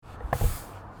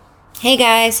Hey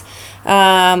guys,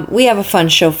 we have a fun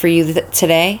show for you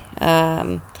today.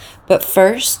 But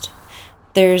first,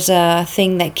 there's a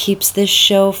thing that keeps this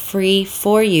show free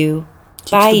for you,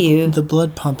 The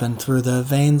blood pumping through the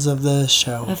veins of the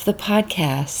show. of the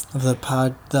podcast. Of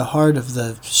the heart of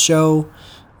the show,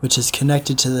 which is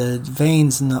connected to the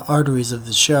veins and the arteries of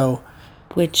the show.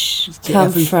 Which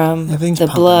come from the everything's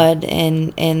pumping. blood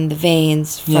and the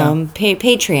veins from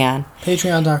Patreon.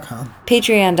 Patreon.com.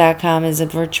 Patreon.com is a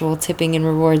virtual tipping and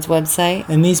rewards website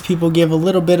And these people give a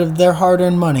little bit of their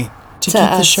hard-earned money to keep the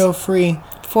us. show free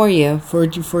for you, for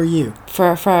you.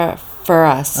 for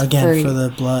us. Again, for the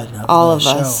blood of all the of show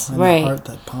us, and right. the heart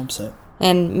that pumps it.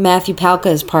 And Matthew Palka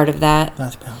is part of that.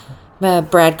 Matthew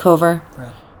Palka. Brad Cover.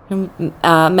 Brad.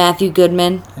 Matthew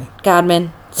Goodman. Hey.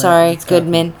 Godman. Sorry, it's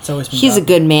Goodman. It's always been He's Godman. a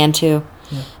good man, too.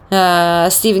 Yeah.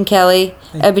 Stephen Kelly.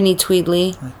 Hey. Ebony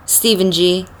Tweedley. Hey. Stephen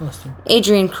G. Hello, Steve.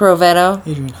 Adrian Crovetto.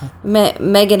 Adrian, hi.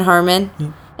 Megan Harmon.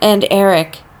 Yep. And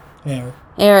Eric. Hey, Eric.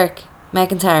 Eric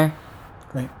McIntyre.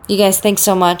 Great. You guys, thanks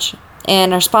so much.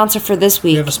 And our sponsor for this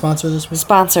week. We have a sponsor this week?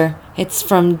 Sponsor. It's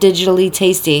from Digitally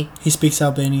Tasty. He speaks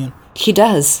Albanian. He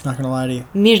does. Not gonna lie to you.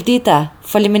 Mirdita.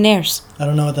 Foliminers. I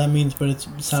don't know what that means, but it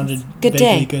sounded Good vaguely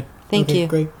day. good. Thank Okay, you.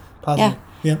 Great. Positive.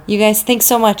 Yeah. You guys, thanks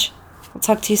so much. I'll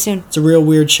talk to you soon. It's a real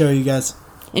weird show, you guys.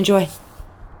 Enjoy.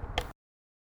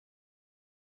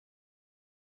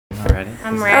 Already?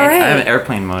 I'm ready. All right. I have an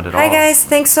airplane mode at all. Hi guys,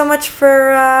 thanks so much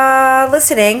for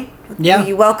listening.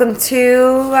 Yeah. Welcome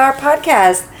to our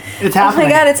podcast. It's Oh happening.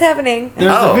 my god, it's happening.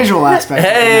 There's Oh. a visual aspect.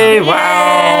 Hey, wow!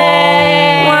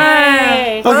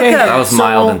 Yay! Okay. Welcome. That was So-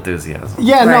 mild enthusiasm.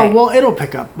 Yeah, Right. no, well, it'll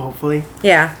pick up, hopefully.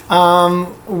 Yeah.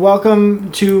 Welcome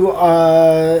to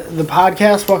the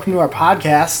podcast. Welcome to our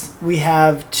podcast. We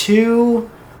have two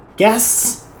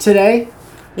guests today.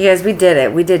 You guys, we did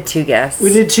it. We did 2 guests.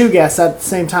 We did two guests at the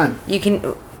same time.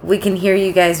 We can hear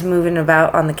you guys moving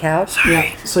about on the couch. Yeah.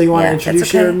 So you want Yeah, to that's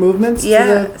introduce okay. your movements? Yeah,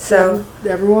 To so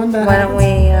everyone. That Why don't we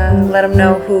let them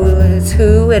know who is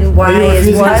who and why Are you is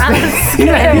refusing what? to speak?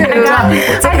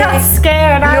 I got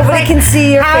scared. I was Nobody like, can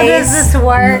see your how face. does this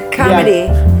work? Comedy.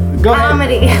 Go ahead.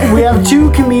 Comedy. We have two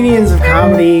comedians of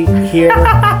comedy here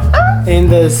in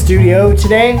the studio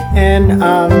today, and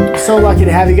so lucky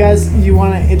to have you guys. You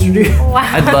want to introduce?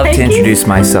 I'd love to introduce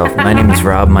myself. My name is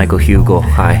Rob Michael Hugel.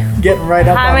 Hi. Getting right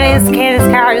up. Hi, on my name that. is Candace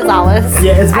Carrizales.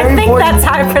 Yeah, it's very I think important. that's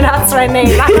how I pronounce my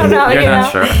name. I don't know. You're you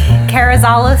not know? sure?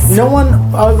 Carrizales. No one.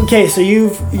 Okay, so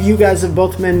you guys have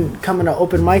both been coming to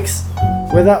open mics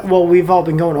with us. Well, we've all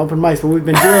been going to open mics, but we've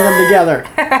been doing them together.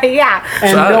 Yeah.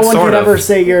 And So, no one sort could of. ever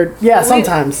say your. Yeah,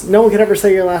 sometimes no one could ever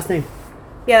say your last name.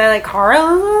 Yeah, they're like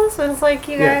Carrizales. And it's like,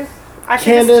 you Yeah. guys. I should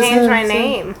Candace. just change my and-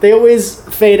 name. They always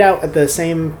fade out at the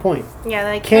same point. Yeah,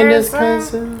 they're like Candace,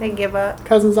 Carrizales. Candace. They give up.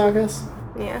 Cousins August.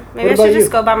 Yeah. Maybe I about should just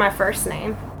you? go by my first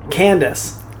name.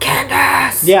 Candace.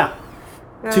 Candace. Yeah.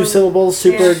 2 syllables.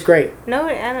 Super Yeah. great. No,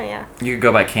 I don't. Yeah. You could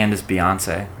go by Candace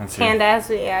Beyonce. That's your- Candace.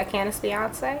 Yeah, Candace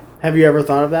Beyonce. Have you ever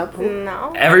thought of that before?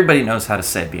 No. Everybody knows how to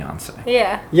say Beyonce.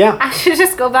 Yeah. Yeah. I should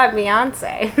just go by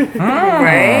Beyonce.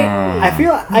 Right?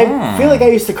 I feel like I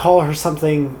used to call her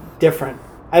something different.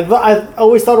 I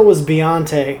always thought it was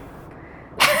Beyonce.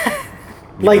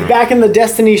 Like back in the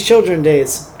Destiny's Children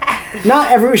days. She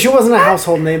wasn't a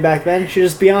household name back then. She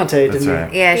was just Beyonce, That's didn't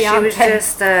right. Yeah,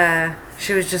 Beyonce.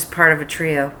 she was just part of a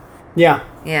trio. Yeah.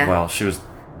 Yeah. Well, she was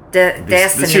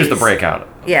Destiny's. she was the breakout.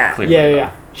 Yeah. Clearly, Yeah, though.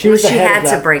 yeah. She was the She head had of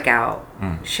to that. break out.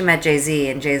 She met Jay-Z,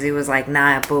 and Jay-Z was like,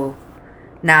 nah, boo.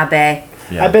 Nah, bae.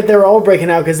 Yeah. I bet they were all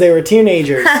breaking out because they were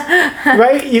teenagers.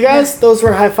 Right? You guys? Those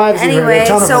were high fives. You heard Anyway, a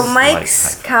ton of so them.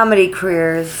 Mike's comedy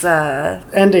career is,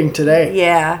 Ending today,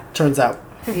 yeah. turns out.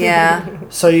 Yeah.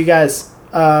 So you guys,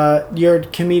 you're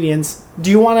comedians. Do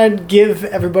you want to give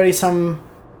everybody some,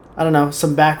 I don't know,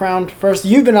 some background first?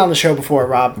 You've been on the show before,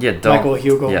 Rob. Yeah, don't. Michael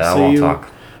Hugel. Yeah, I so won't you,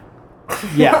 talk.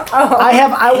 Yeah.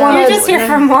 I You're want just to. here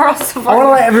for moral I want to support.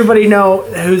 let everybody know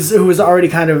who is already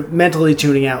kind of mentally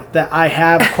tuning out that I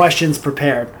have questions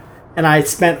prepared, and I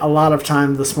spent a lot of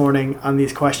time this morning on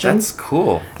these questions. That's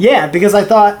cool. Yeah, because I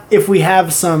thought if we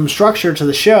have some structure to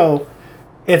the show,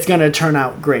 it's going to turn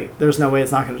out great. There's no way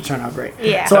it's not going to turn out great.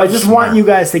 Yeah. So I just want Smart. you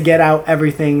guys to get out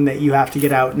everything that you have to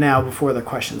get out now before the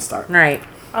questions start. Right.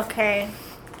 Okay.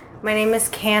 My name is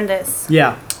Candace.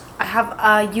 Yeah. I have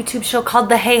a YouTube show called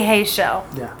The Hey Hey Show.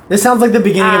 Yeah. This sounds like the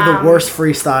beginning of the worst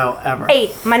freestyle ever.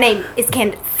 Hey, my name is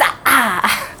Candace.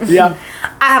 Yeah.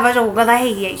 I have a show called The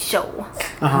Hey Hey Show.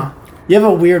 Uh-huh. You have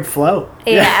a weird flow.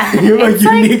 Yeah. You have a It's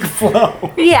like- unique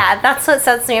flow Yeah, that's what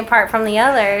sets me apart from the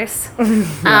others. in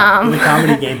the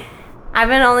comedy game. I've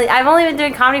only been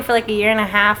doing comedy for like a year and a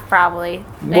half, probably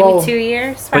maybe Whoa. 2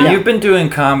 years. But probably. you've been doing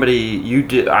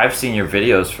comedy. I've seen your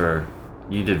videos for.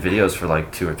 You did videos for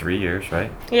like 2 or 3 years,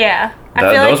 right? Yeah,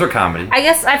 Those were comedy. I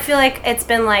guess I feel like it's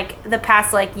been like the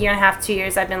past like year and a half, 2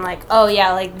 years. I've been like, oh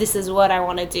yeah, like this is what I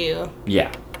want to do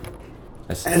Yeah.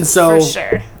 And so for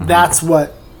sure. that's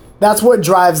what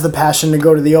drives the passion to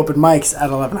go to the open mics at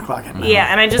 11 o'clock at night. Yeah,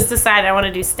 and I just decided I want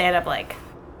to do stand up like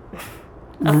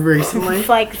Recently.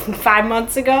 like 5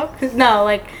 months ago. No,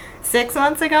 like 6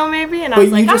 months ago maybe. And I But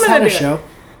was like, you just I'm had gonna a do it. show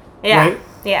Yeah, right?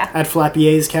 yeah, at Flappy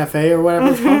A's Cafe or whatever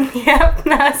it's called. yep.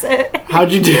 That's it.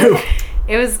 How'd you do?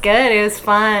 It was good. It was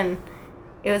fun.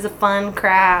 It was a fun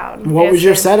crowd. What It was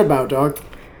your good. set about, dog?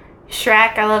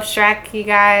 Shrek. I love Shrek, you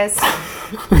guys.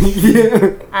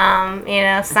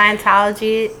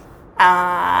 Scientology.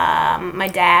 My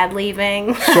dad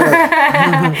leaving.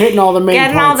 Hitting all the main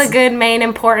Getting parts. all the good main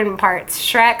important parts.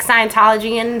 Shrek,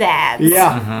 Scientology, and dads.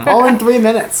 Yeah, all in 3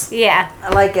 minutes. Yeah. I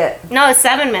like it. No, it's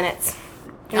 7 minutes.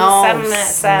 It was Oh, 7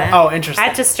 minutes. snap. Oh, I interesting.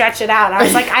 had to stretch it out. I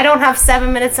was like, I don't have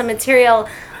 7 minutes of material.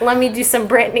 Let me do some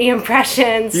Britney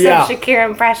impressions, Yeah. some Shakira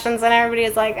impressions, and everybody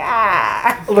was like,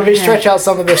 ah. Let me stretch out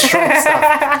some of this Shrek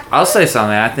stuff. I'll say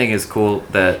something. I think is cool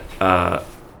that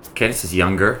Candace is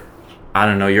younger. I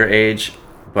don't know your age,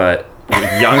 but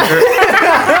younger.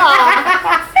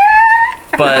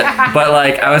 but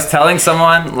like I was telling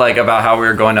someone like about how we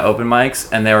were going to open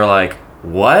mics, and they were like,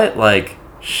 "What? Like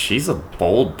she's a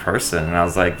bold person?" And I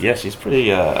was like, "Yeah, she's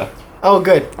pretty." Oh,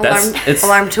 good.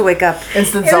 Alarm to wake up.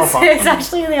 Instant cell phone. It's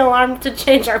actually the alarm to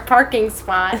change our parking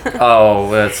spot.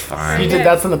 Oh, that's You fine. did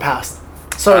that's in the past.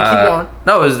 So keep going.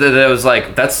 No, it was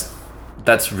like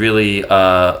that's really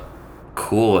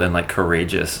cool and like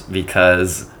courageous,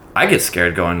 because I get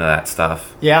scared going to that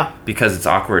stuff Yeah. because it's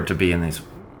awkward to be in these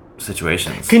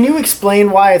situations. Can you explain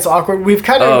why it's awkward? We've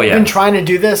kind of Oh, yeah. been trying to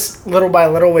do this little by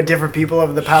little with different people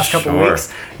over the past couple Sure.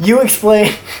 weeks. You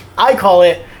explain. I call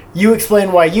it. You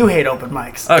explain why you hate open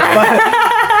mics. Okay.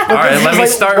 All right, let me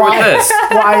start why, with this.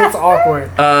 Why it's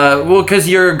awkward. Well, because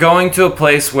you're going to a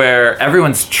place where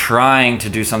everyone's trying to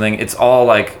do something. It's all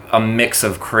like a mix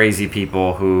of crazy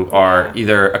people who are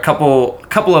either a couple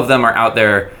of them are out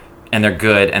there and they're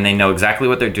good and they know exactly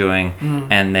what they're doing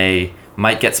and they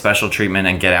might get special treatment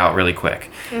and get out really quick.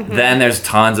 Then there's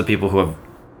tons of people who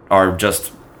are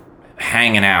just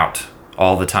hanging out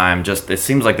all the time. Just it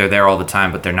seems like they're there all the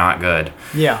time, but they're not good.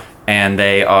 Yeah. And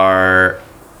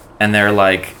they're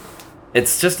like,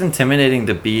 it's just intimidating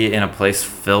to be in a place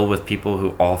filled with people who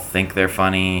all think they're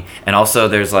funny. And also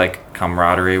there's like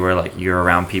camaraderie where like you're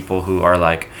around people who are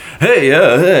like, hey,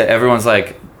 hey. Everyone's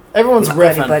like, Everyone's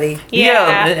riffing. Buddy.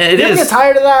 yeah, it You ever is. get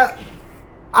tired of that?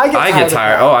 I I get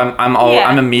tired. Of Oh, that. I'm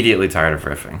Yeah. immediately tired of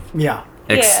riffing. Yeah.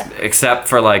 Yeah. Except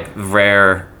for like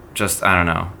rare, just I don't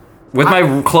know. With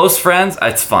my close friends,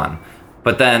 it's fun.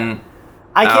 But then,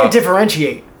 I can't Oh.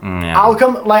 differentiate. yeah.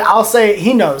 I'll say,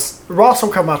 he knows. Ross will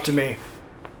come up to me,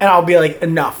 and I'll be like,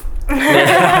 enough.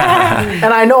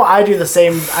 And I know I do the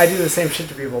same shit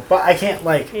to people, but I can't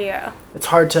like. Yeah. It's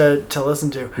hard to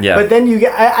listen to. Yeah. But then you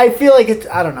get. I feel like it's.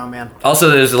 I don't know, man. Also,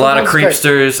 there's a lot of Sometimes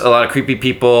great. creepsters, a lot of creepy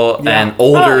people, Yeah. and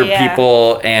older Oh, yeah.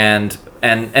 people, and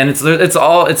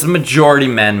it's a majority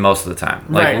men most of the time.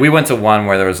 Like Right. we went to one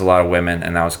where there was a lot of women,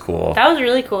 and that was cool. That was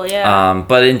really cool, yeah.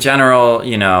 But in general,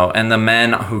 and the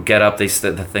men who get up, the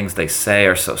things they say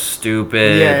are so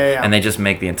stupid, Yeah. and they just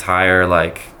make the entire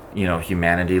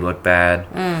humanity look bad.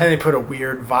 And they put a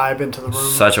weird vibe into the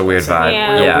room. Such a weird Some vibe.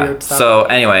 Yeah. Yeah. weird stuff. So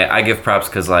anyway, I give props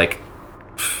because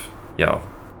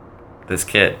this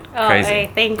kid, Oh, crazy.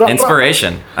 hey, thank Go- you.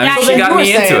 Inspiration. I mean, Yeah, she you got were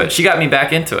me into saying- it. She got me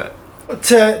back into it.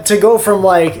 to go from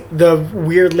like the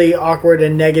weirdly awkward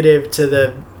and negative to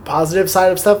the positive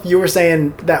side of stuff, you were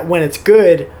saying that when it's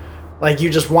good, like you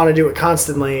just want to do it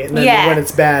constantly, and then Yeah. when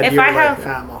it's bad, If you're I like, have-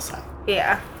 I'm all set.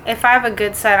 Yeah. If I have a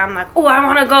good set, I'm like, oh, I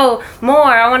want to go more.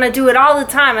 I want to do it all the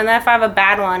time. And then if I have a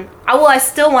bad one, I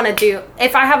still want to do.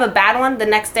 If I have a bad one, the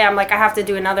next day I'm like, I have to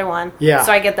do another one. Yeah.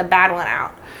 So I get the bad one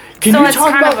out. Can So you it's talk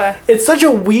kind about? of a- It's such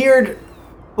a weird,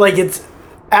 like it's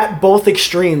at both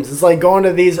extremes. It's like going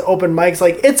to these open mics.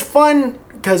 Like it's fun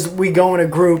because we go in a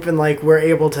group and like we're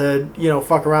able to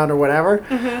fuck around or whatever.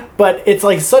 Mm-hmm. But it's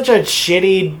like such a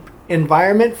shitty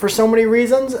environment for so many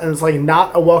reasons, and it's like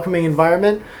not a welcoming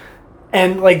environment.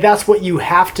 And like that's what you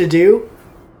have to do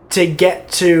to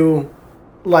get to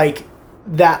like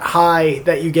that high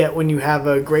that you get when you have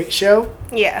a great show.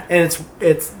 Yeah. And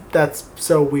that's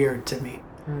so weird to me.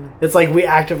 It's like we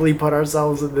actively put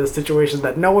ourselves in this situation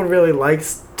that no one really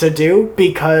likes to do,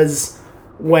 because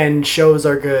when shows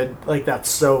are good, like that's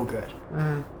so good.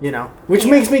 Which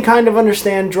makes me kind of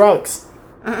understand drugs.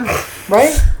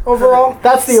 Right? Overall,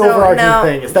 that's the So, overarching no,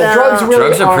 thing. Is that no. drugs really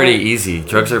Drugs are pretty easy.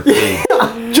 Drugs are pretty.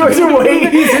 Drugs are way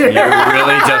easier.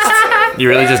 You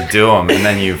really just do them, and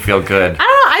then you feel good. I don't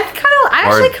know. I Or-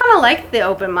 actually kind of like the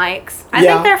open mics. I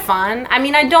Yeah. think they're fun. I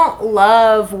mean, I don't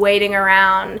love waiting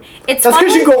around. It's That's fun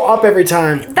because you when- go up every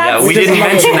time. Yeah, That's we didn't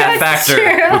mention that That's factor,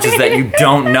 true. which is that you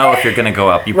don't know if you're gonna go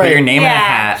up. You put Right. your name in a Yeah,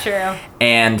 hat, true.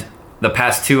 and the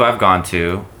past two I've gone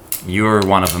to, you were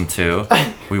one of them too.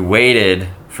 We waited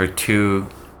for 2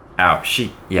 hours.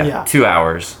 Yeah. 2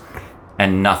 hours,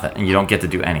 and nothing, and you don't get to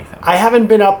do anything. I haven't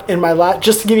been up in my last.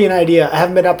 Just to give you an idea, I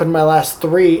haven't been up in my last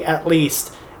 3 at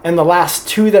least, and the last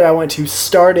 2 that I went to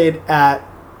started at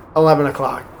 11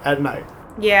 o'clock at night.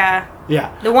 Yeah. Yeah.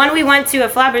 The one we went to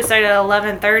at Flappers started at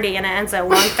 11:30 and it ends at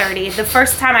 1:30. The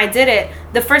first time I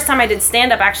did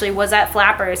stand up actually was at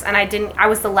Flappers, and I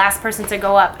was the last person to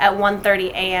go up at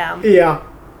 1:30 a.m. Yeah.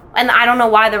 And I don't know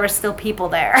why there were still people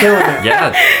there. Killing it.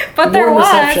 Yeah, But there Warm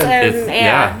was. reception. And,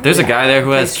 yeah. There's a guy there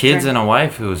who has That's kids true. and a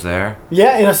wife who was there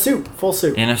Yeah, in a suit, full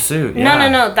suit. in a suit. No, yeah.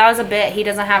 no. That was a bit. He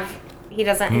didn't have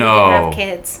No.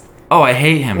 kids. Oh, I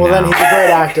hate him Well, now. then he's a great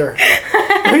actor.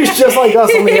 He's just like us,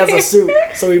 only he has a suit,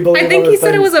 so we believe. I think other he said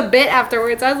it things. was a bit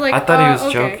afterwards. I was like, I thought he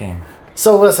was okay. joking.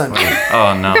 So listen,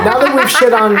 Oh no. now that we've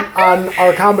shit on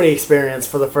our comedy experience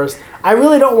for the first, I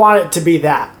really don't want it to be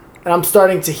that, and I'm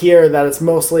starting to hear that it's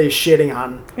mostly shitting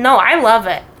on. No, I love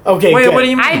it. Okay, Wait, good. what do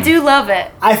you mean? I do love it.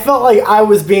 I felt like I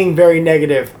was being very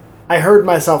negative. I heard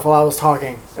myself while I was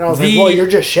talking, and I was like, The- "Well, you're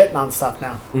just shitting on stuff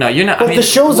now." No, you're not. But I mean, the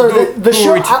shows are the who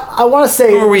show. are we t- I want to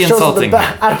say who are we the shows are the insulting?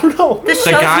 best. I don't know.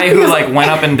 the guy who like went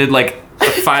up and did like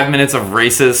 5 minutes of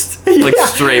racist, like Yeah.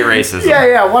 straight racism.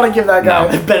 Yeah, I want to give that guy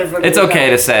No, the benefit. of it's the okay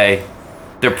doubt. to say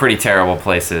they're pretty terrible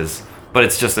places, but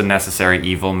it's just a necessary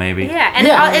evil, maybe. Yeah, and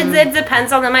Yeah. it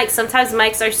depends on the mic. Sometimes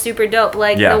mics are super dope.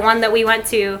 Like Yeah. the one that we went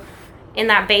to in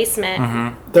that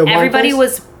basement. The one Everybody place?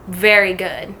 was very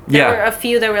good. There Yeah. were a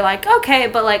few that were like, okay,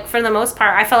 but like for the most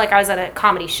part, I felt like I was at a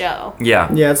comedy show. Yeah.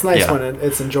 Yeah, it's nice Yeah. when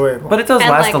it's enjoyable. But it does And,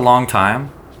 last like- a long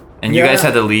time, and you Yeah. guys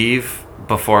had to leave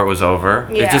before it was over.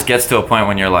 It Yeah. just gets to a point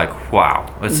when you're like, wow,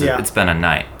 Yeah. it's been a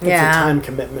night. it's Yeah. a time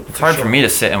commitment. It's hard for me to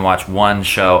sit and watch one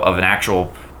show of an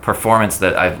actual performance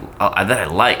that I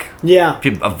like. Yeah.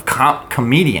 People, of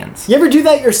comedians. You ever do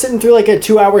that? You're sitting through like a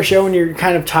 2-hour show and you're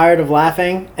kind of tired of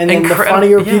laughing, and then the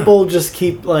funnier yeah. people just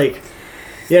keep like,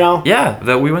 you know. Yeah,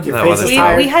 that we went to Your that face other is We, time.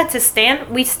 tired. we had to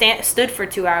stand. Stood for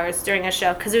 2 hours during a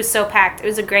show because it was so packed. It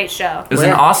was a great show. It was an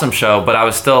Where? awesome show, but I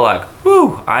was still like,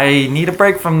 whew, I need a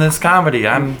break from this comedy.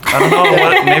 I don't know,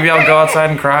 what, maybe I'll go outside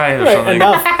and cry or Right, something.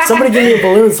 enough. Somebody give me a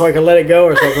balloon so I can let it go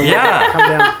or something.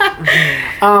 Yeah.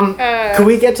 Calm down. Can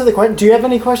we get to the question? Do you have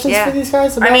any questions Yeah. for these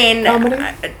guys about I mean, comedy?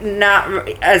 not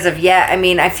as of yet. I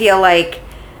mean, I feel like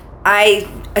I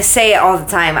say it all the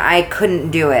time. I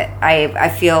couldn't do it. I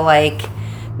feel like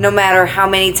no matter how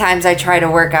many times I try to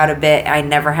work out a bit, I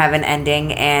never have an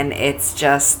ending, and it's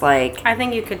just like I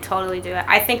think you could totally do it.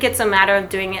 I think it's a matter of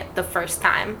doing it the first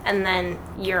time, and then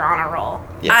you're on a roll.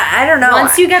 I don't know.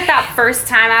 Once you get that first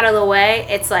time out of the way,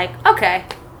 it's like, okay.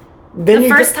 Then The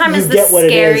you first get, time you is the get what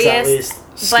it is, at scariest. least.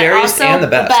 But Scariest also and the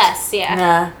best.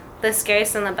 yeah. The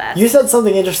scariest and the best. You said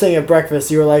something interesting at breakfast.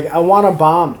 You were like, "I want a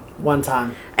bomb." One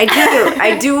time.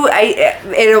 I do.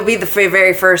 It'll be the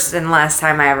very first and last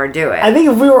time I ever do I it. think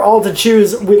if we were all to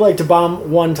choose, we'd like to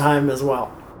bomb one time as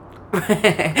well, and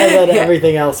then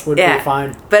everything else would be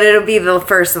fine. But it'll be the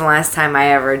first and last time I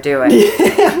ever do it.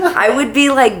 I would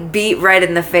be like beat red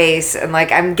in the face, and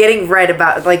like I'm getting red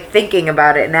about like thinking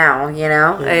about it now. You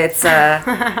know, it's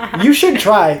You should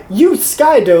try. You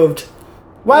skydoved.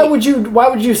 Why would you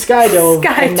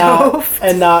skydove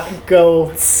and not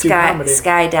go do comedy?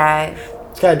 skydive.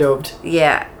 Skydoved.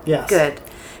 Yeah. Yes. Good.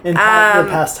 In your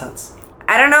past tense.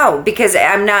 I don't know, because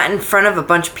I'm not in front of a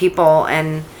bunch of people,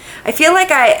 and I feel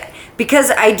like because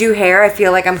I do hair, I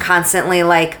feel like I'm constantly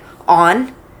like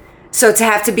on. So to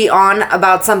have to be on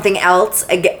about something else,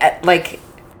 like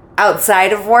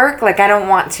outside of work, like I don't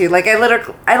want to. Like I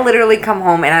literally come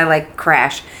home and I like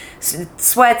crash,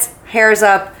 sweats, hair's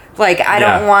up. Like I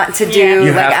don't want to do.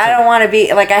 You Like have I to- don't want to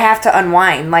be. Like I have to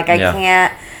unwind. Like I Yeah.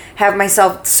 can't have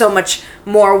myself so much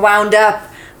more wound up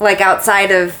like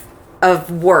outside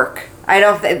of work. I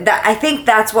don't I think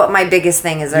that's what my biggest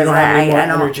thing is. You don't have any more I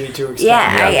don't, energy to expend.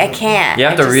 Yeah, I can't. You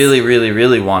have I to just- really, really,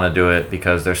 really want to do it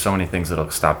because there's so many things that'll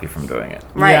stop you from doing it.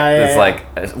 Right. Yeah, It's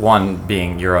like one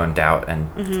being your own doubt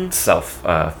and self,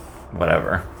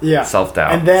 whatever. Yeah. Self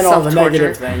doubt. And then all the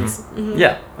Self-torture. negative things.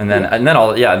 yeah, and then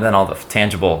all the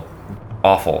tangible,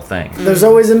 awful things. There's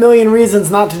always a million reasons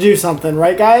not to do something,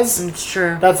 right, guys? It's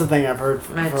true. That's the thing I've heard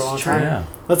for a That's long true. time. Yeah.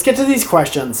 Let's get to these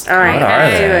questions. All right, What are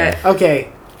let's do they? it. Okay.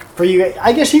 for you.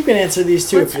 I guess you can answer these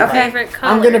too. What's if your you like. favorite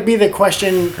color? I'm gonna be the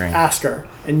question Green. asker,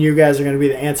 and you guys are gonna be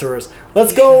the answerers.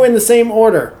 Let's go in the same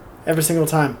order every single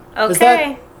time. Is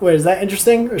Okay. is that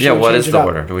interesting? Or should Yeah, we what change is it the up?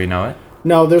 order? Do we know it?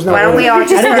 No, there's no. Why don't order. we all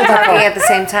just I didn't start get that talking far. at the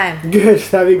same time? Good,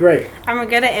 that'd be great. I'm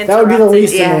good at interrupting. That would be the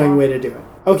least Yeah. annoying way to do it.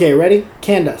 Okay, ready?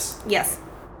 Candace. Yes.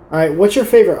 All right, what's your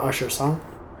favorite Usher song?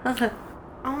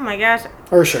 Oh my gosh.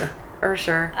 Usher.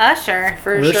 Usher. Usher.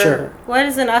 For Usher. sure. What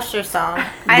is an Usher song?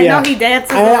 I Yeah. know he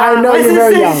dances a I lot. know What's you're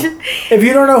very his- young. If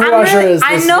you don't know who I'm Usher really- is,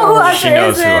 I this know who is Usher She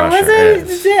knows is. who and Usher what's it?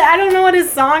 is. Shit, I don't know what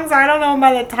his songs are. I don't know him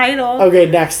by the title. Okay,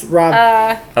 next,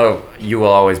 Rob. Oh, you will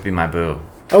always be my boo.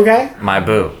 Okay. My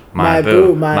boo. My My boo.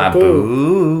 boo, my My boo.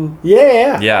 boo.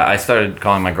 Yeah. Yeah, I started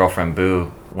calling my girlfriend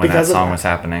Boo when Because of that song that. was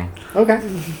happening. Okay.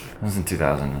 It was in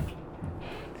 2000.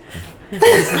 3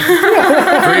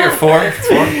 or 4?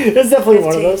 It's definitely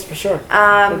one of those for sure.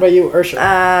 What about you, Usher?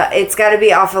 It's got to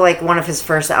be off of like one of his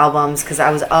first albums because I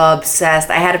was obsessed.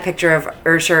 I had a picture of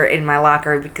Usher in my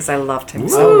locker because I loved him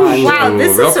so much. Wow,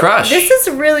 this real is crush. this is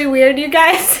really weird, you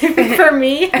guys, for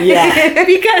me. Yeah.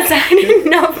 Because I didn't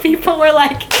know people were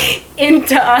like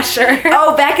into Usher.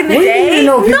 Oh, back in the When did day. you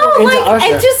know people No, into like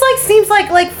Usher? it just like seems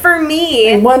like for me.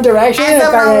 In One Direction? As a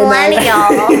if I had millennial.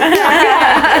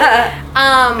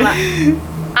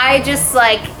 I just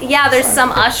like, yeah, there's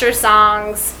some Usher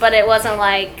songs, but it wasn't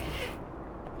like,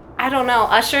 I don't know.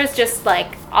 Usher is just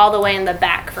like all the way in the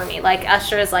back for me. Like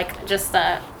Usher is like just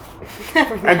a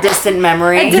A distant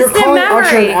memory. A You're distant calling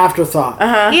Usher an memory. afterthought.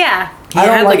 yeah. He I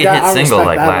don't had like like that. a I hit don't single respect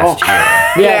like that at all.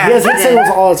 last year. Yeah, he has hit singles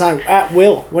all the time at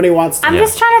will when he wants to. I'm Yeah.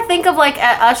 just trying to think of like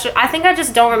at Usher. I think I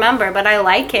just don't remember, but I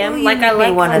like him. Like I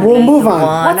like. wanna him. We'll be move the on.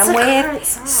 one What's I'm the with. current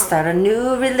song? Start a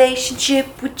new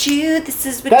relationship with you. This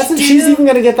is what That's you and do. she's even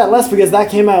gonna get that less because that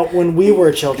came out when we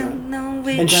were children. No,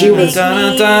 And she was- Oh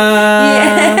my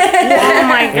god.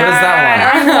 What is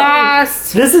that I'm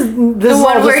lost. This is the all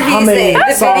one just where he's humming in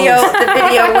the songs.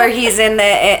 video where he's in the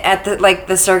at the like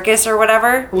the circus or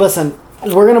whatever. Listen,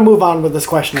 we're gonna move on with this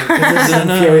questioning because this is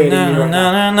infuriating me right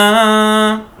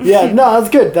now. Yeah, no, that's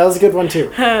good. That was a good one too.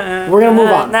 We're gonna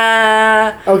move on.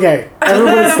 Nah. Okay,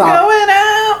 everybody stop. Going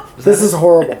out. This is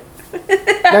horrible.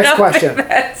 Next question.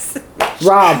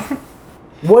 Rob,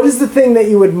 what is the thing that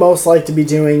you would most like to be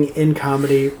doing in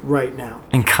comedy right now?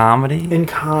 In comedy? In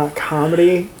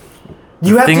comedy?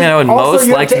 You have thing to, that I would also, most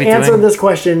you like have to to be answer doing? this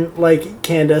question like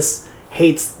Candace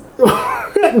hates. Wait,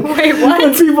 When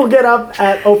what? people get up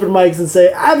at open mics and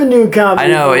say, I have a new comedy. I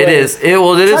know, for it you." is. It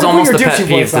Try is to put almost your a pet Dixie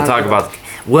peeve voice to on talk it. about.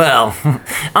 Well,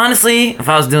 honestly, if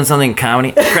I was doing something in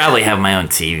comedy, I'd probably have my own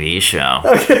TV show.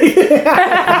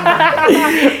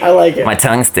 I like it. My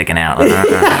tongue's sticking out. All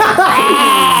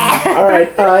right,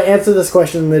 answer this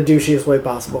question in the douchiest way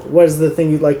possible. What is the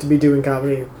thing you'd like to be doing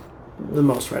comedy the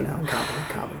most right now in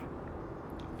comedy?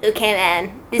 Okay,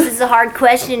 man. This is a hard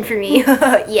question for me.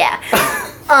 Yeah.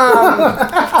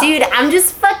 Dude, I'm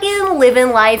just fucking living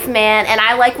life, man. And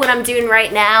I like what I'm doing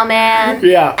right now, man.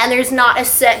 Yeah. And there's not a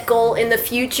set goal in the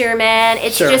future, man.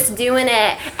 It's Sure. just doing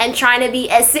it and trying to be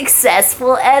as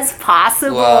successful as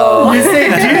possible. You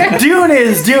say doing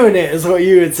it is what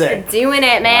you would say. Doing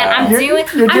it, man. I'm You're- doing.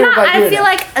 you're doing it by I doing feel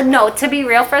it. like no. To be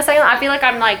real for a second, I feel like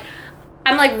I'm like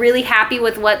really happy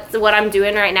with what I'm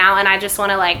doing right now, and I just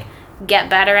want to like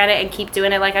get better at it and keep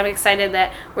doing it. Like I'm excited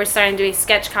that we're starting doing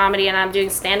sketch comedy and I'm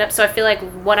doing stand up. So I feel like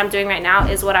what I'm doing right now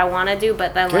is what I want to do,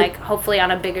 but then like hopefully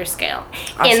on a bigger scale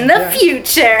in the Yeah.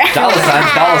 future. dollar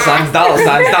signs, dollar signs, dollar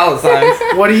signs, dollar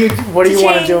signs. What do you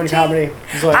want to do in comedy?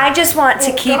 Zoe? I just want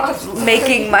to keep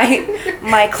making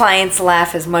my clients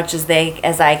laugh as much as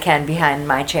I can behind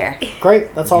my chair.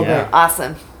 Great, that's all Yeah. great.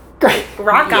 Awesome. Great.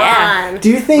 Rock Yeah. on. Do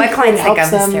you think My clients it think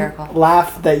helps I'm them hysterical.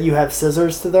 laugh that you have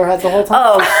scissors to their head the whole time?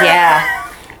 Oh yeah,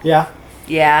 Yeah,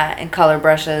 yeah, and color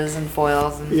brushes and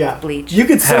foils and yeah. bleach. You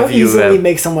could so Have you easily ever-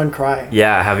 make someone cry.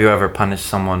 Yeah, have you ever punished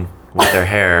someone with their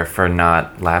hair for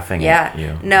not laughing Yeah. at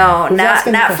you? No, Who's not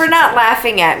asking not the for questions? not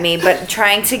laughing at me, but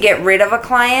trying to get rid of a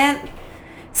client.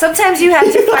 Sometimes you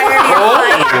have to fire your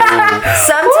client.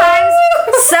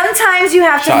 Sometimes you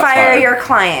have to Shots fire fired. your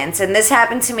clients, and this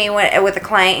happened to me with a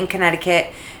client in Connecticut,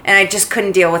 and I just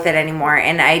couldn't deal with it anymore.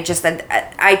 And I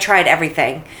tried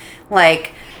everything,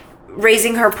 like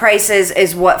raising her prices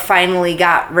is what finally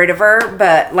got rid of her,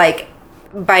 but like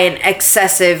by an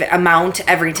excessive amount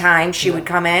every time she would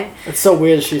come in. It's so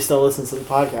weird she still listens to the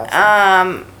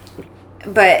podcast.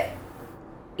 But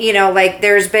you know, like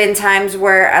there's been times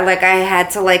where I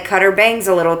had to like cut her bangs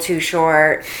a little too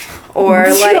short, or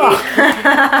like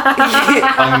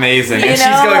Amazing. You And she's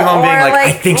know, going home being or, like, I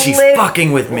like, think she's live-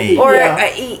 fucking with me. or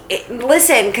Yeah.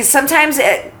 listen, because sometimes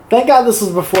Thank God this was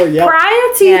before Yelp.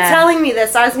 Prior to you Yeah. telling me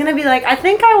this, I was gonna be like, I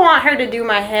think I want her to do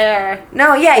my hair.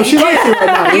 No, yeah, Well, she you likes you right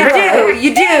now. do. You're right.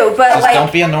 You do. But Just like,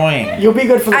 don't be annoying. You'll be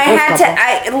good for the I first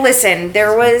had couple. to. Listen.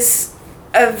 There was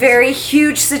a very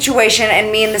huge situation, and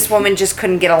me and this woman just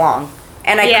couldn't get along,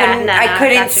 and I Yeah, couldn't. no, I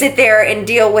couldn't gotcha. sit there and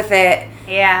deal with it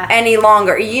Yeah. any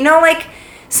longer. You know, like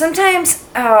sometimes,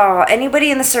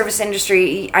 anybody in the service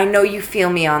industry, I know you feel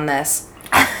me on this.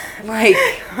 Like,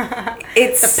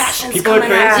 it's the passion's People are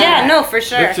coming crazy. out. Yeah, no, for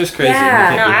sure. It's just crazy. Yeah. You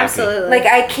can't No, be happy. absolutely.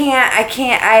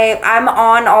 Like I'm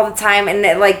on all the time,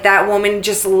 and like that woman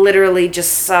just literally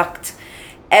just sucked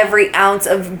every ounce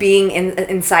of being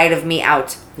inside of me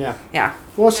out. Yeah. Yeah.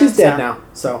 Well, she's dead now,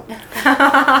 so.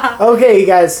 Okay, you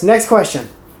guys. Next question.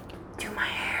 Do my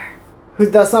hair.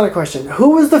 That's not a question.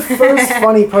 Who was the first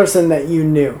funny person that you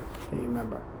knew? That you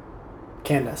remember?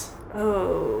 Candace.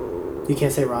 Oh. You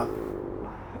can't say Rob.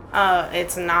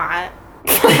 It's not.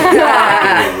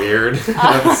 Weird.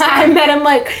 I met him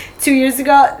like 2 years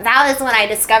ago. That was when I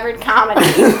discovered comedy.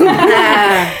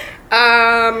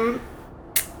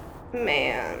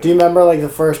 Man. Do you remember like the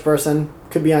first person?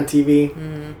 Could be on TV.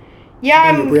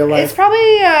 Yeah, In real life? it's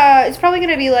probably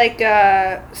gonna be like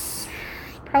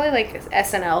probably like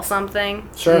SNL something.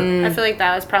 Sure. I feel like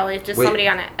that was probably just Wait. somebody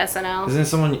on SNL. Isn't it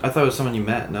someone? I thought it was someone you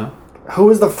met. No. Who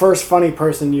was the first funny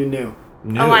person you knew?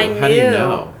 Knew. Oh, I How do you knew.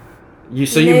 know? You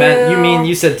said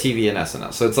TV and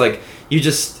SNL. So it's like you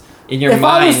just in your If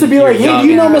mind. I was to be you're like, hey, young do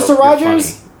you know and Mr. you're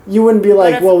Rogers? funny. You wouldn't be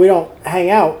like, if- well, we don't hang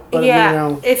out. But Yeah, you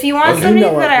know, if you want Okay. somebody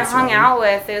You know that I what, Mr. hung Rogers. out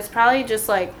with, it was probably just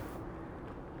like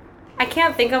I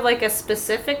can't think of like a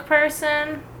specific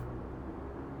person,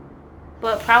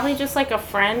 but probably just like a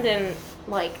friend in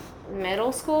like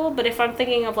middle school. But if I'm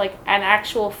thinking of like an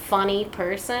actual funny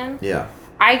person, Yeah.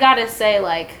 I gotta say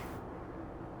like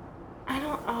I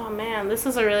don't. Oh man, this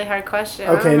is a really hard question.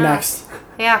 I okay, don't know. next.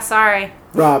 Yeah, sorry.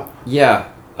 Rob, Yeah.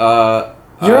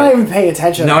 you're not even paying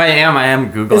attention. No, I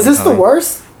am Googling. Is this the something.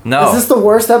 worst? No. Is this the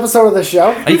worst episode of the show?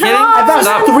 Are you kidding? I've asked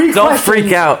Stop. 3 Don't questions,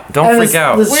 freak out. Don't and freak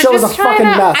out. This show is a fucking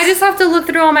mess. I just have to look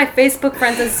through all my Facebook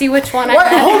friends and see which one What? I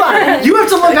have. Hold on. You have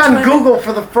to look on Google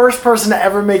for the first person to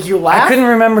ever make you laugh. I couldn't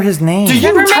remember his name. Did you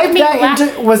Never make type me that laugh.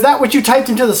 into? Was that what you typed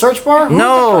into the search bar? Who's the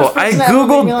No, first I person that ever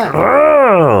made me laugh?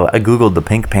 googled. I googled the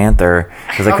Pink Panther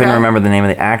because I couldn't Okay. remember the name of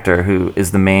the actor who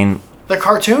is the main. The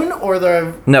cartoon or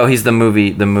the No, he's the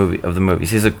movie of the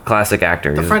movies. He's a classic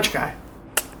actor. He's- French guy?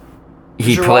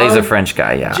 He Gerard plays a French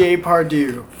guy. Yeah. J.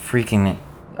 Pardue. Freaking.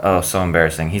 Oh, so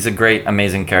embarrassing. He's a great,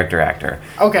 amazing character actor.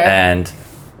 Okay. And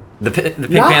the Pink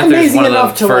Not Panther is amazing one of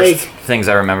enough the to, first like- things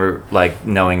I remember like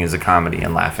knowing is a comedy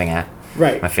and laughing at.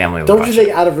 Right. My family would Don't watch you think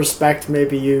it. out of respect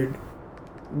maybe you'd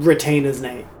retain his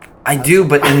name? I do,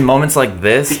 but in moments like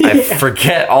this, I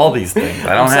forget all these things.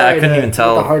 I don't have. I couldn't even The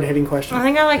tell. hard hitting question. I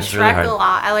think I like It's Shrek really hard. a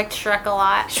lot. I liked Shrek a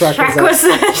lot. Shrek was was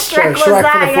that. Shrek was Shrek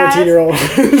that, for the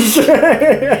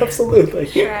 14-year-old. Absolutely.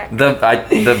 Shrek.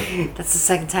 That's the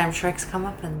second time Shrek's come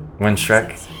up and When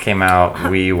Shrek came out,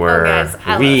 we were guys,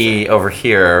 I love we over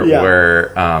here Yeah.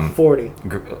 were 40.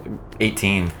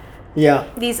 18. Yeah.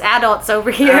 These adults over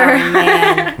oh here.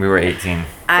 man, We were 18.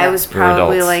 I was We were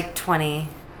probably adults. like 20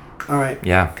 All right.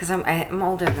 Yeah. because I'm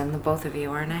older than the both of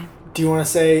you, aren't I? Do you want to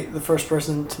say the first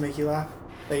person to make you laugh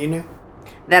that you knew?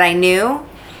 That I knew,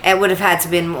 it would have had to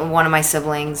been one of my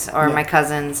siblings or Yeah. my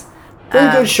cousins.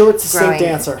 Very good, short, succinct growing-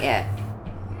 answer. Yeah.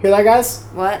 Hear that, guys?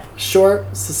 What? Short,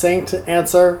 succinct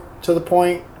answer, to the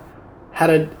point. Had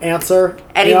an answer.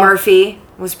 Eddie you know? Murphy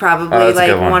was probably Oh, that's a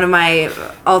good like one. one of my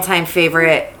all-time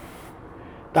favorite.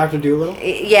 Dr. Doolittle.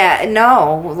 Yeah,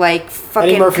 no, like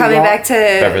fucking Murphy coming Raw? back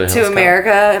Beverly to Hills Cop.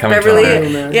 America, Coming to Beverly,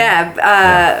 America.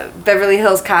 yeah, Beverly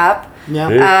Hills Cop.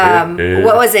 Yeah.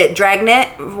 What was it?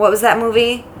 Dragnet? What was that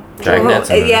movie? Dragnet's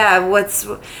a movie. Yeah, what's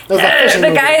That was a fishing the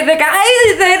movie. guy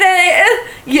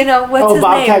that you know what's Oh, his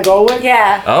Bobcat name? Goldthwait?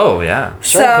 Yeah. Oh yeah.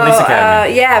 So Police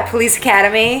Academy. yeah, Police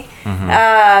Academy.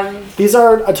 These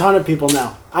are a ton of people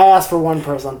now. I asked for one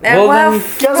person. Well, well, then-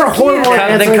 You guys are fuck horrible you. at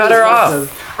Then answering cut her these off.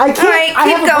 questions. I can't. Alright, I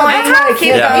keep have a going. podcast, I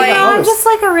Keep can't going. be You the know, I'm host. just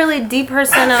like a really deep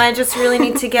person, and I just really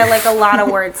need to get like a lot of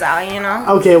words out. You know.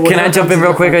 Okay. Well, Can I jump in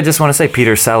real quick? I just want to say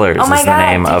Peter Sellers Oh my is the God,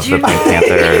 name did of you- the Pink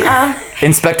Panther.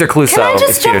 Inspector Clouseau Can I is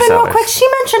just Peter jump in real Sellers. quick? She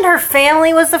mentioned her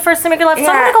family was the first to make her laugh, so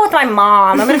I'm Yeah. gonna go with my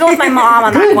mom. I'm gonna go with my mom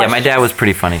on that Yeah, one. my dad was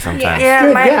pretty funny sometimes. Yeah,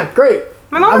 Good, my, yeah, great.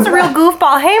 My mom was a real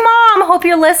goofball. Hey, mom, hope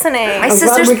you're listening. my I'm glad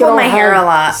sisters we can pull all my hair have a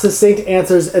lot. Succinct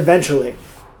answers eventually.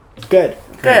 Good.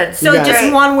 Good. So You guys-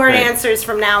 just one word Great. answers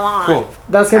from now on. Cool.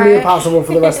 That's gonna be Alright. impossible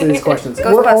for the rest of these questions.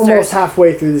 We're Ghostbusters. almost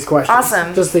halfway through these questions.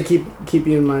 Awesome. Just to keep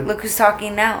you in mind. Look who's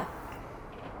talking now.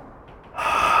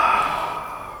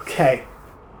 Okay.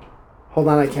 Hold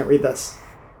on, I can't read this.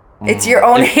 It's your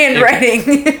own handwriting.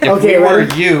 If Okay, we were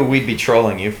ready? you, we'd be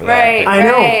trolling you for that. Right. I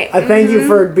know. Right. I thank you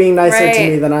for being nicer to Right.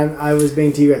 me than I was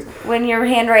being to you guys. When your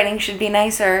handwriting should be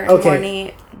nicer, Okay. more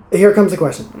neat. Here comes the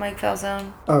question. Mike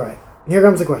Falzone. All right. Here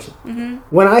comes the question.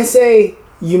 When I say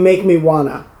 "You Make Me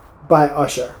Wanna" by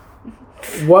Usher,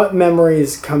 what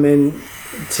memories come in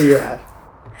to your head?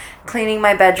 Cleaning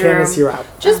my bedroom. Candace, you're out.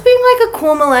 Just being like a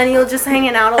cool millennial, just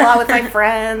hanging out a lot with my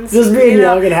friends. Just being you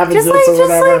know? young and having just zits like, or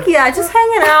whatever. just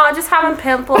hanging out, just having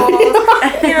pimples,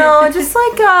 just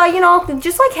like,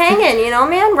 just like hanging,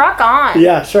 man, rock on.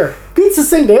 Yeah, sure. Good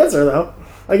succinct answer, though.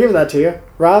 I give that to you.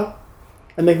 Rob,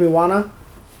 and Make You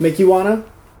Wanna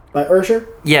by Usher.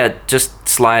 Yeah, just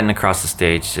sliding across the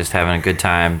stage, just having a good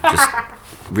time, just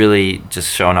really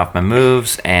just showing off my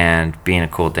moves and being a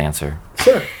cool dancer.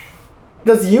 Sure.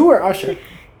 That's you or Usher?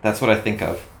 That's what I think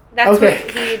of. That's Okay.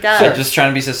 what he does. So just trying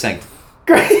to be succinct.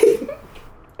 Great.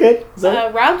 Good.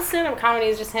 So, Rob's stand-up comedy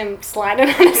is just him sliding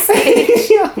on a stage.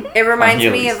 yeah. It reminds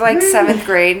me Heelys. of like 7th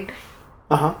grade.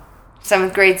 Uh-huh.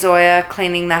 7th grade Zoya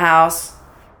cleaning the house,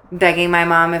 begging my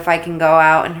mom if I can go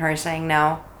out, and her saying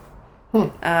no.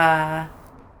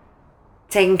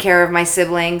 Taking care of my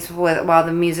siblings while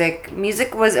the music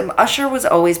was Usher was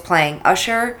always playing.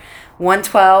 Usher,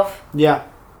 112, Yeah.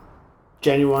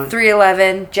 Genuine.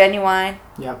 311, Genuine,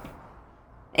 Yeah.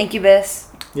 Incubus.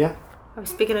 Yeah. I'm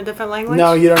speaking a different language.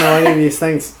 No, you don't know any of these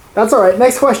things. That's all right.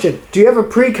 Next question. Do you have a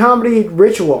pre-comedy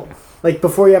ritual? Like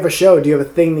before you have a show, do you have a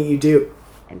thing that you do?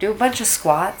 I do a bunch of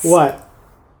squats. What?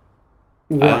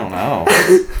 I don't know.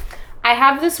 I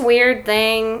have this weird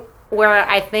thing where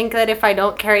I think that if I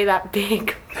don't carry that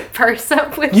big purse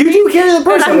up with You me, do carry the then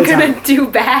purse all I'm the time. gonna do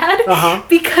bad. Uh-huh.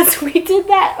 Because we did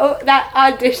that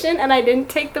audition and I didn't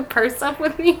take the purse up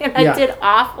with me and Yeah. I did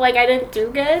I didn't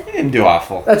do good. You didn't do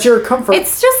awful. That's your comfort.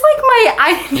 It's just like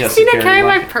I Yes, just need you to carry carry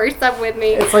my one. purse up with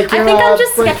me. It's like I you're think I'm not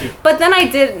just Frankie. scared. But then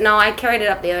I carried it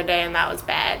up the other day and that was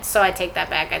bad. So I take that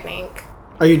back, I think.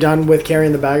 Are you done with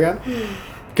carrying the bag up?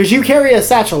 Because you carry a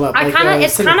satchel up. It's kind of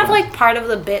Cinnamon. like part of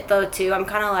the bit though too. I'm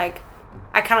kind of like,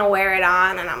 I kind of wear it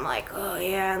on and I'm like, oh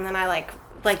yeah, and then I like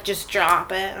just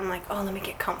drop it. I'm like, oh, let me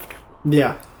get comfortable.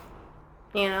 Yeah.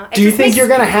 You know. Do you think you're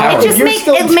gonna have? It just you're makes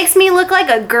still- it makes me look like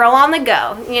a girl on the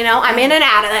go. I'm in and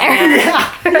out of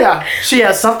there. Yeah. She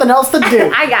has something else to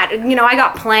do. I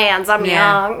got plans. I'm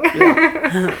Yeah.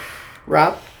 young.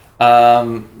 Rob.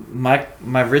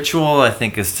 My ritual, I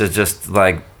think, is to just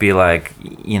be like,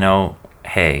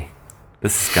 hey,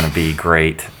 this is gonna be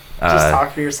great. Just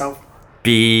talk to yourself.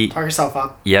 Be Talk yourself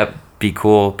up. Yep. Be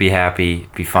cool. Be happy.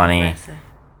 Be funny.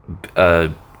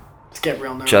 Just get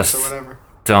real nervous Just- or whatever.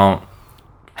 Don't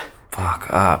fuck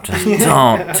up. Just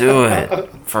don't do it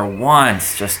for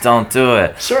once. Just don't do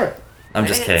it. Sure. I'm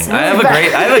just kidding. I have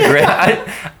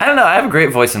a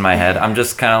great voice in my head. I'm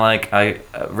just kind of like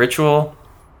ritual.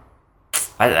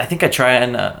 I think I try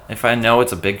and if I know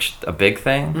it's a big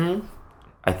thing,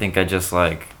 I think I just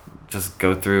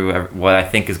go through what I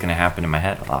think is going to happen in my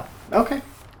head a lot. Okay.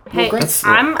 Hey, great.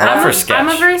 I'm for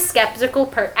sketch. a very skeptical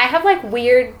person. I have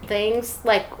weird things,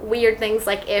 like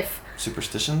if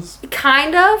Superstitions?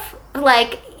 kind of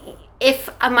like if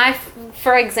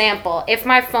for example, if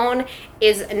my phone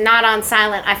is not on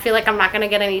silent, I feel like I'm not gonna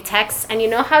get any texts. And you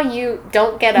know how you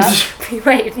don't get up,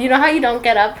 right? You know how you don't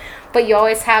get up, but you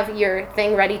always have your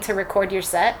thing ready to record your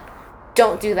set.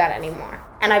 Don't do that anymore.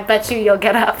 And I bet you'll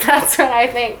get up. That's what I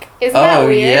think. Isn't that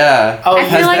weird? Yeah. Oh, I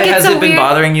feel like has it's it a been weird.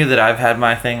 bothering you that I've had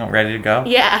my thing ready to go?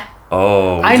 Yeah.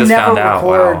 Oh, we I just never found out.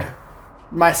 record Wow.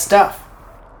 my stuff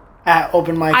at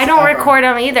open mics. I don't ever. record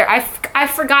them either. I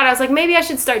forgot. I was like, maybe I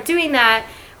should start doing that.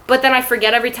 But then I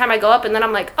forget every time I go up. And then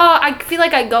I'm like, oh, I feel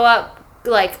like I go up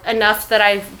enough that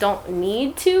I don't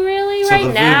need to really So right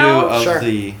the now. voodoo of Sure.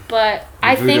 the But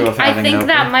I voodoo of having an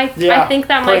that opening? might Yeah, I think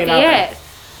that putting might be it out there. it.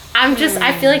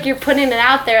 I feel like you're putting it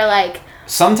out there like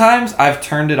Sometimes I've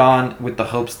turned it on with the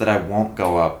hopes that I won't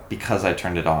go up because I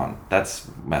turned it on. That's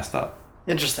messed up.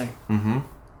 Interesting. Mm-hmm.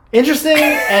 Interesting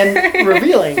and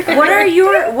revealing. What are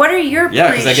your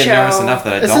Yeah, because I get pre-show- nervous enough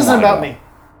that I This don't isn't wanna about go. me.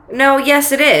 No,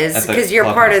 yes, it is At the because you're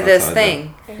part of clubhouse, this that's what I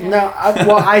thing. No,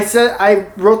 I said I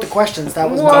wrote the questions. That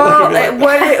was Well, my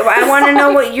what I want to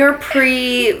know what your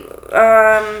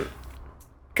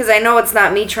because I know it's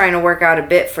not me trying to work out a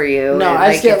bit for you. No, and,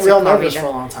 I just get it's a real comedy nervous to- for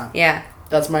a long time. Yeah.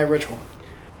 That's my ritual.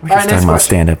 We're All right, just next talking about question.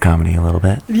 stand-up comedy a little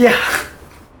bit. Yeah.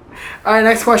 All right,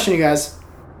 next question, you guys.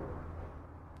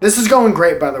 This is going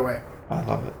great, by the way. I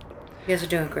love it. You guys are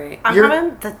doing great. I'm You're-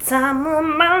 having the time of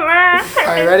my life. All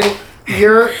right, ready?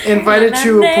 You're invited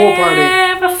to a pool party.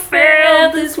 Never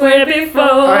felt this way before.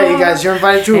 All right, you guys, you're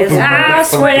invited to a pool I party.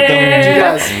 swear, You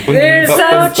guys.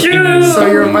 it's so true. So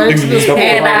you're invited to this pool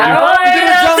And party. I always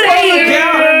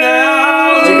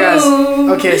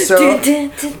Okay, so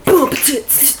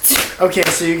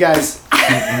you guys,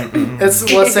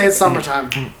 let's say it's summertime.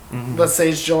 Let's say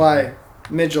it's July,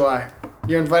 mid-July.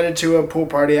 You're invited to a pool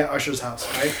party at Usher's house,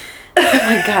 right? Oh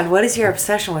my God, what is your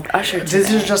obsession with Usher today?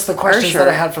 This is just the questions that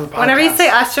I had for the podcast. Whenever you say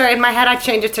Usher, in my head I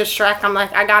change it to Shrek. I'm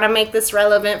like, I gotta make this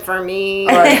relevant for me.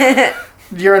 All right.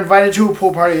 You're invited to a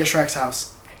pool party at Shrek's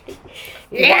house.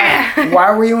 Yeah.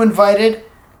 Why were you invited?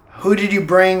 Who did you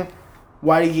bring?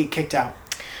 Why did you get kicked out?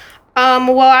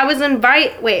 Well, I was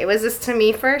Wait, was this to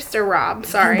me first or Rob?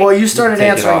 Sorry. Well, you started Take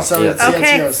it answering, off, so yeah. it's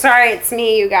Okay, yours. sorry, it's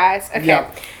me, you guys. Okay.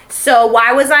 Yeah. So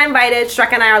why was I invited?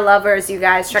 Shrek and I are lovers, you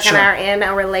guys. Shrek Sure. and I are in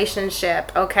a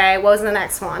relationship. Okay, what was the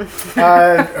next one?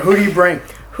 Who do you bring?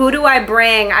 Who do I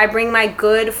bring? I bring my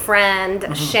good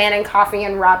friend Shannon Coffey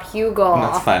and Rob Hugel.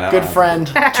 That's fine. I Good don't- friend,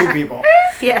 2 people.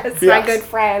 Yes, my Yes. good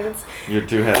friends. You're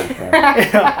two-headed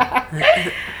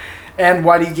friend. And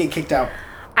why do you get kicked out?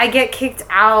 I get kicked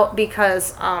out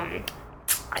because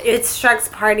it's Shrek's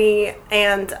party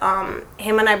and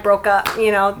him and I broke up. We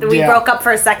Yeah. broke up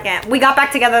for a second. We got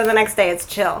back together the next day. It's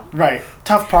chill. Right.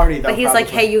 Tough party, though. But he's like,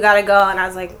 probably. hey, you gotta go. And I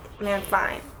was like, man,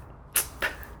 fine.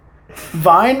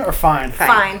 Vine or fine?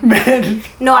 Fine. Man,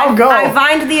 No, I'll go. I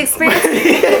vined the experience.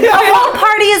 The whole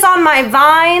party is on my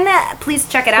Vine. Please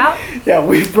check it out. Yeah,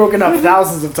 we've broken up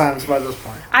thousands of times by this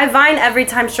point. I Vine every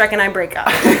time Shrek and I break up.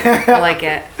 I like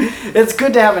it. It's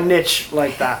good to have a niche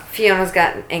like that. Fiona's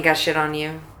ain't got shit on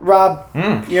you. Rob,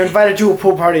 you're invited to a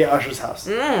pool party at Usher's house.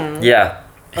 Yeah.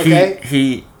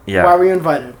 Okay. Yeah. Why were you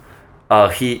invited? Oh,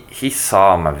 he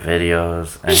saw my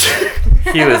videos and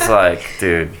he was like,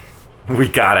 dude, we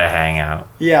gotta hang out.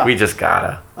 Yeah. We just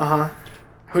gotta.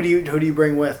 Who do you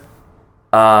bring with?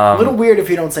 A little weird if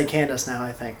you don't say Candace now,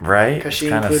 I think. Right? Because she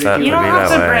It's kinda included sad you. You to don't be have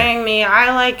that to way. bring me.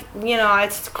 I like,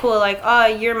 it's cool. Like, oh,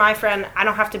 you're my friend. I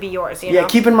don't have to be yours. You Yeah, know?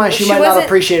 keep in mind she She might not wasn't-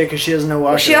 appreciate it because she doesn't know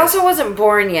Usher. She also wasn't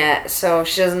born yet, so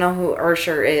she doesn't know who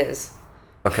Usher is.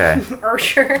 Okay.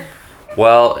 Usher.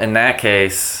 Well, in that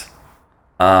case,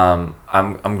 I'm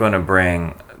gonna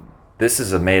bring. This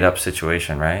is a made up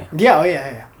situation, right? Yeah, oh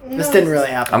yeah. This didn't really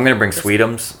happen. I'm gonna bring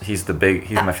Sweetums. He's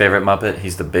my favorite Muppet.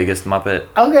 He's the biggest Muppet.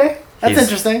 Okay, that's He's-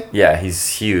 interesting. Yeah, he's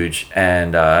huge,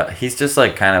 and he's just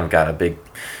like kind of got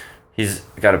he's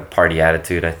got a party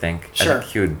attitude. I think. Sure. I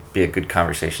think he would be a good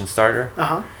conversation starter.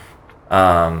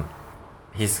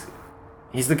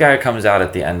 He's the guy who comes out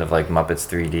at the end of like Muppets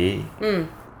 3D.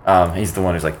 He's the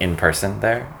one who's like in person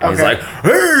there. And he's Okay. like, "Hey,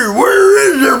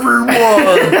 where is everyone?"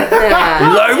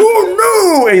 He's like,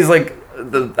 "Oh no!" And he's like,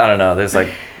 I don't know. There's like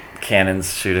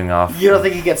cannons shooting off. You don't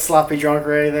think he gets sloppy drunk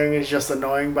or anything? He's just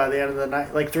annoying by the end of the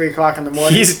night, like 3 o'clock in the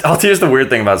morning. Here's the weird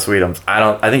thing about Sweetums.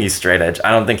 I think he's straight edge. I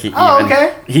don't think he Oh, even.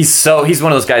 okay. He's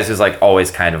one of those guys who's like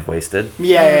always kind of wasted.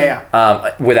 Yeah.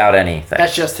 Without anything.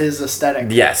 That's just his aesthetic.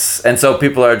 Yes, and so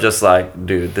people are just like,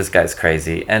 dude, this guy's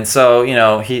crazy. And so me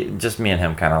and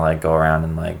him kind of like go around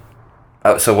and like.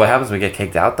 Oh, so what happens? We get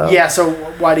kicked out though. Yeah. So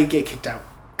why did he get kicked out?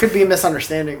 Could be a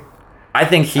misunderstanding. I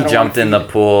think he I don't jumped wanna in the feed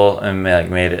it. pool and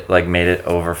made it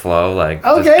overflow, like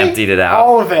Okay. just emptied it out.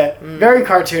 All of it. Very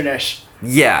cartoonish.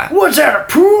 Yeah. What's that? A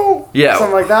pool? Yeah.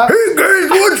 Something like that. Hey guys,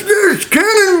 what's this?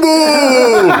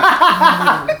 Cannonball!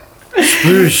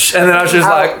 Sploosh. And then I was just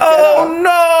like, oh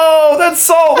no, that's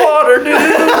salt water, dude.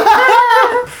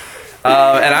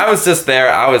 And I was just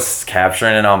there. I was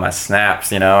capturing it on my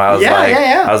snaps, I was Yeah, like,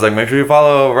 yeah. I was like, make sure you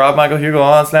follow Rob Michael Hugo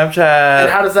on Snapchat. And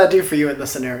how does that do for you in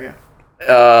this scenario?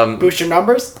 Um, Boost your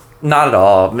numbers? not at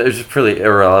all. It was just pretty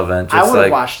irrelevant. Just I would have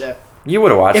like, watched it. You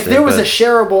would have watched it. If there was a but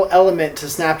shareable element to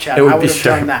Snapchat, it would I would be have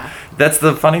sure. done that. That's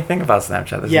the funny thing about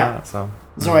Snapchat. There's Yeah. not, so.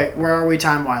 So wait, where are we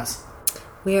time-wise?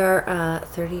 We are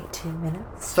 32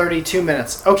 minutes. 32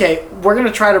 minutes. Okay, we're going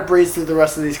to try to breeze through the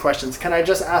rest of these questions. Can I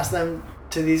just ask them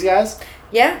to these guys?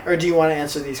 Yeah? Or do you want to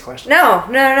answer these questions? No.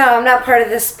 I'm not part of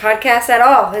this podcast at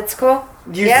all. It's cool.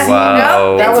 You Yeah. see- Whoa.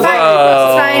 No, That it's was- fine. Whoa.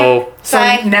 It's fine. It's So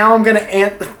fine. now I'm going to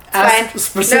ask fine.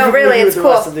 specifically No, really, you it's the cool.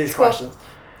 rest of these It's cool. questions.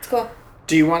 It's cool.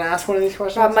 Do you want to ask one of these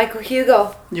questions? Rob Michael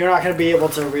Hugo. You're not going to be able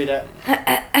to read it.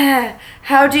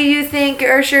 How do you think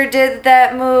Usher did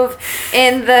that move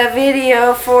in the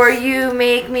video for You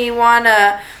Make Me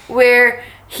Wanna, where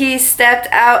he stepped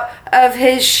out of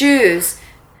his shoes?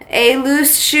 A,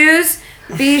 loose shoes,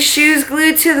 B, shoes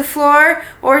glued to the floor,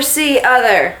 or C,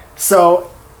 other?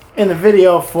 So, in the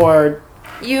video for...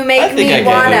 You Make think I Me get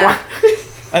Wanna.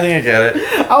 I think I get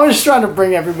it. I was just trying to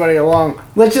bring everybody along.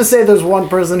 Let's just say there's one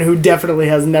person who definitely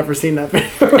has never seen that video.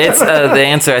 It's the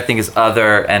answer. I think is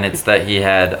other, and it's that he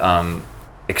had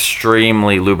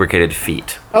extremely lubricated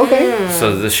feet. Okay.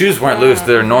 So the shoes weren't loose;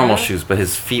 they're normal shoes, but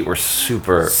his feet were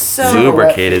super So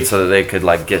lubricated wet feet. so that they could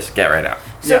like get right out.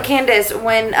 So Yeah. Candace,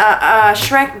 when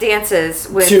Shrek dances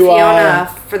with To, Fiona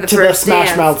for the to first the Smash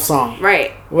dance, Mouth song.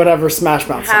 right? Whatever Smash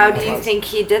Mouth song. How it do you was. think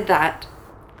he did that?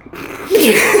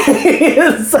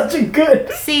 It's such a good,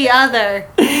 See other.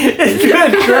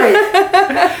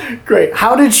 great.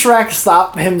 How did Shrek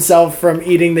stop himself from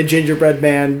eating the gingerbread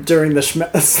man during the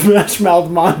Smash Mouth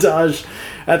montage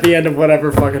at the end of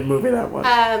whatever fucking movie that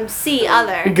was? See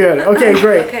other. Good. Okay,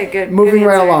 great. Okay, good. Moving Good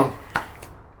right answer. along.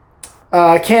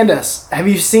 Candace, have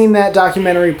you seen that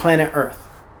documentary Planet Earth?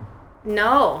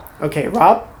 No. Okay,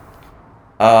 Rob?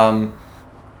 No,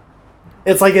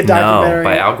 It's like a documentary.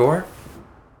 by Al Gore.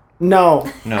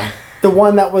 No, No, the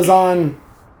one that was on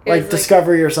like like-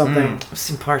 Discovery or something. I've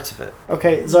seen parts of it.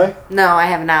 Okay, Zoe? No, I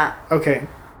have not. Okay.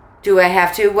 Do I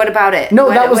have to? What about it? No,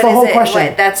 What- that was what the is whole it? question.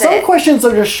 What, that's Some it. questions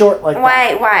are just short like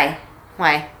that.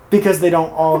 Why? Because they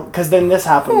don't all, because then this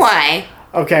happens. Why?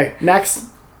 Okay, next.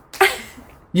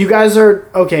 You guys are,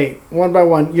 okay, one by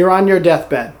one. You're on your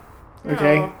deathbed.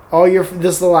 Okay? Oh. All your,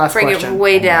 this is the last Bring question. it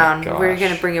way down. gosh. We're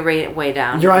gonna bring it way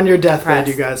down. You're on your deathbed, Press.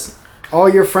 you guys. All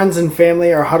your friends and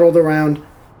family are huddled around,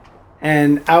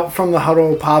 and out from the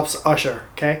huddle pops Usher,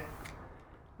 okay?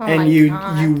 Oh my And you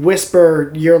God.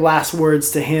 whisper your last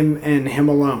words to him and him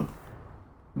alone.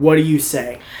 What do you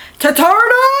say? to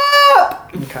turn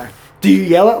up. Okay. Do you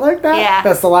yell it like that? Yeah.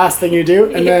 That's the last thing you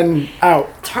do, and then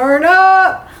out. Turn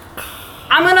up.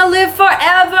 I'm gonna live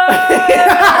forever.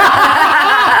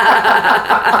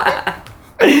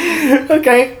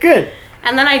 Okay, good.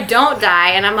 And then I don't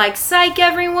die, and I'm like, psych,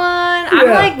 everyone. I'm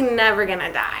Yeah. like never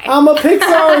gonna die. I'm a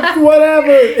Pixar,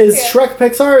 whatever. Is Shrek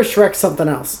Pixar or is Shrek something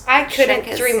else? I couldn't. Shrek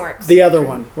is- DreamWorks. The other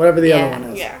one, whatever the Yeah. other one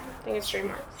is. Yeah, I think it's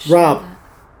DreamWorks. Rob,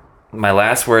 My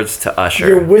last words to Usher.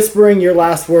 you're whispering your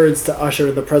last words to Usher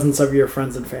in the presence of your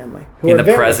friends and family. who in are the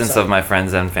very presence upset. of my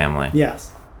friends and family.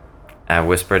 Yes. I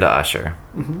whisper to Usher.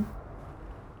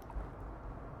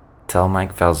 Tell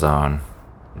Mike Falzone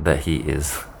that he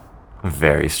is a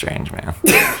very strange man.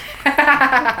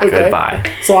 Okay. Goodbye.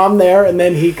 So I'm there, and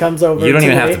then he comes over. You don't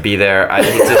even me. have to be there.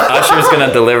 Usher's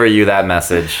gonna deliver you that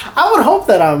message. I would hope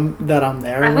that I'm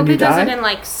there I when hope you he does die. it in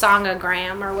like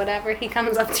Songagram or whatever. He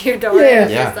comes up to your door Yeah.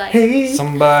 and Yeah. just like, Hey,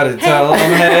 Somebody tell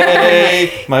him,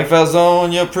 hey, Mike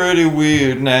Falzone, you're pretty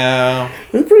weird now.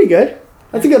 that's pretty good.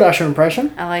 That's a good Usher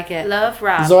impression. I like it. love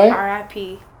Rob, Zoe?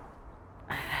 R.I.P.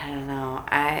 I don't know.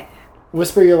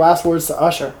 Whisper your last words to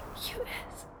Usher. USHERRAYOND.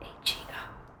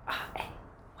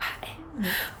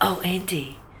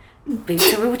 Baby,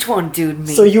 tell me which one, dude.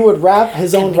 Me. So you would rap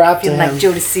his own rap to feel him. like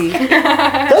Jodeci.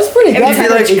 That's pretty good.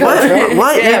 Every time That's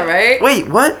What? Yeah, right? Wait,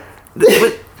 what?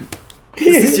 What?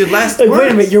 Is this your last Like, words?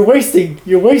 wait a minute, you're wasting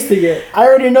it. I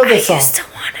already know this song. to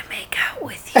want to make out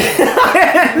with you That's a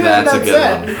That's good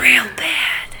it. one. real bad.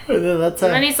 That's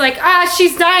And then it. he's like,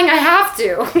 she's dying. I have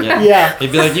to. Yeah.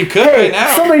 He'd be like, you could right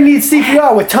now. Somebody needs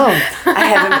CPR with tongue. I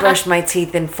haven't brushed my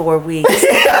teeth in 4 weeks.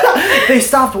 They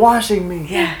stopped washing me.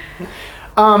 Yeah.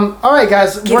 All right,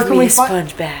 guys. Give Where can me we a find?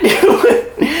 sponge bath.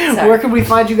 Where can we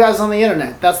find you guys on the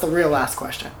internet? That's the real last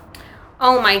question.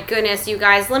 Oh my goodness, you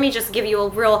guys. Let me just give you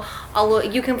you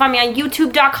can find me on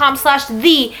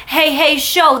youtube.com/the Hey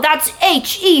Show. That's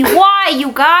HEY,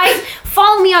 you guys.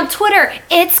 Follow me on Twitter.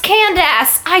 It's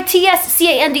Candass.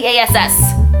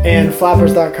 ITSCANDASS. And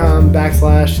flappers.com /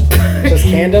 just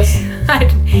Candace.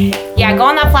 Yeah, go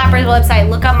on that Flappers website.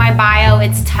 Look up my bio.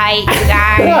 It's tight, you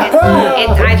guys.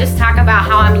 I just talk about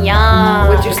how I'm young.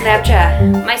 What's your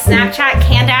Snapchat? My Snapchat,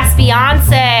 Candass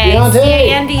Beyonce. Beyonce.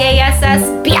 CANDASS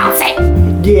Beyonce.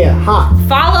 Yeah, hot.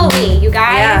 Follow me, you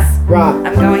guys. Yeah. Rob.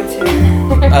 I'm going to.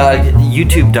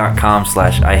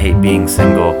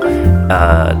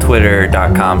 YouTube.com/IHateBeingSingle.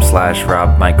 Twitter.com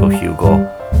 /Rob Michael Hugel.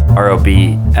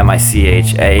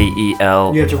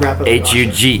 ROBMICHAEL. You have to wrap it up.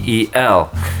 HUGEL.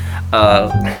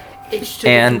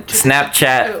 And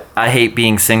Snapchat, I hate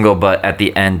being single, but at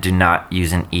the end, do not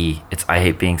use an E. It's I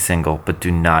hate being single, but do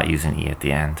not use an E at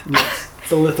the end.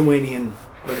 The Lithuanian.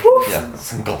 Yeah,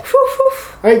 single. All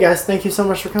right, guys. Thank you so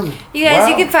much for coming. You guys, Wow.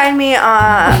 you can find me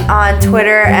on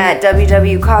Twitter at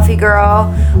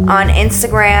WWCoffeeGirl, on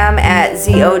Instagram at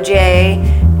ZOJ,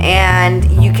 and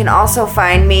you can also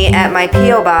find me at my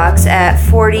P.O. Box at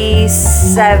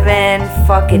 47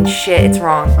 fucking shit. It's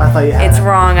wrong. I thought you had It's it.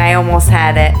 wrong. I almost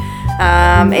had it.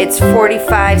 It's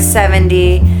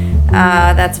 4570.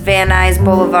 That's Van Nuys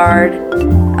Boulevard.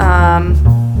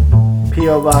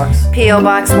 P.O. Box. P.O.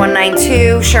 Box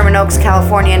 192, Sherman Oaks,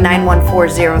 California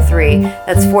 91403.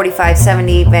 That's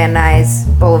 4570 Van Nuys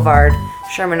Boulevard,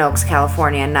 Sherman Oaks,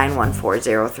 California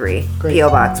 91403. Great. P.O.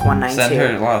 Box Send her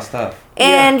 192. a lot of stuff.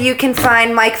 And you can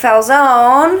find Mike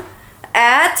Falzone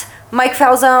at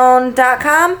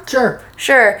MikeFalzone.com? Sure.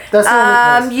 Sure. That's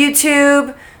the only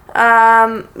YouTube.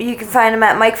 You can find him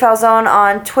at Mike Falzone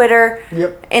on Twitter,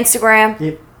 Yep. Instagram.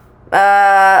 Yep.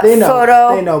 They know.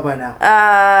 Photo. They know by now.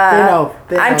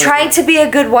 They know. I'm trying to be a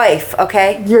good wife,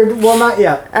 okay? Well, not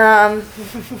yet. All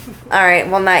right,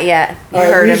 well, not yet. You All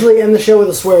right, heard we him. usually end the show with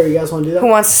a swear. You guys want to do that? Who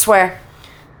wants to swear?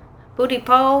 Booty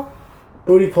pole.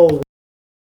 Booty pole.